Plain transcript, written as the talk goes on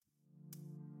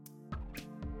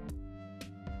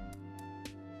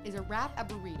Is a wrap a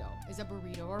burrito? Is a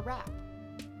burrito a wrap?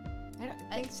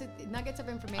 I think nuggets of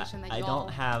information that I don't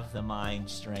have the mind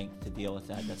strength to deal with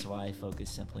that. That's why I focus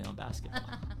simply on basketball.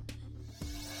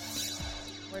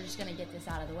 We're just going to get this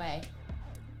out of the way.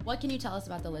 What can you tell us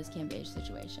about the Liz Cambage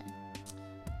situation?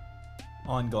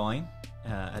 Ongoing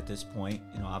at this point.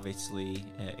 Obviously,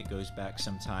 it goes back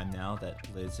some time now that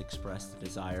Liz expressed the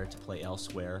desire to play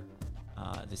elsewhere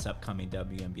this upcoming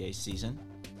WNBA season.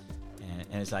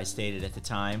 And as I stated at the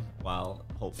time, while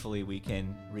hopefully we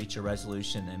can reach a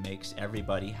resolution that makes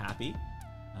everybody happy,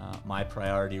 my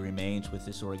priority remains with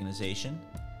this organization,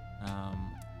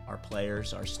 our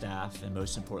players, our staff, and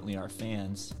most importantly, our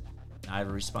fans. I have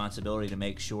a responsibility to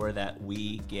make sure that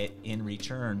we get in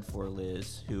return for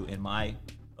Liz, who, in my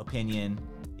opinion,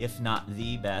 if not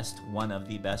the best, one of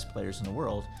the best players in the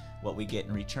world, what we get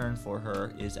in return for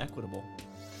her is equitable.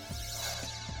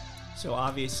 So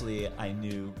obviously, I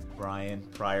knew Brian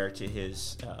prior to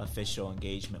his official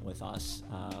engagement with us.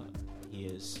 He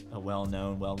is a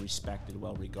well-known, well-respected,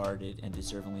 well-regarded, and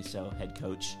deservingly so head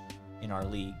coach in our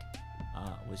league.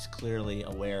 Was clearly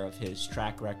aware of his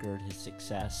track record, his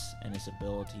success, and his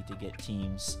ability to get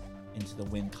teams into the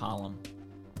win column.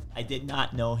 I did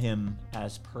not know him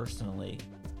as personally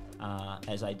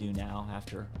as I do now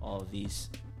after all of these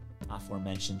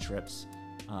aforementioned trips.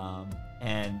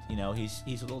 And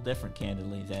he's a little different,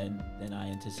 candidly, than I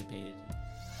anticipated.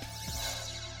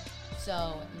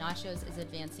 So nachos is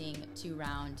advancing to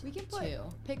round 2. We can put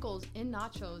pickles in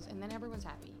nachos, and then everyone's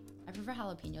happy. I prefer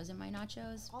jalapenos in my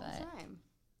nachos. All but, the time.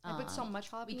 I put so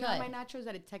much jalapeno in my nachos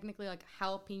that it's technically like a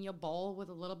jalapeno bowl with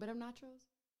a little bit of nachos.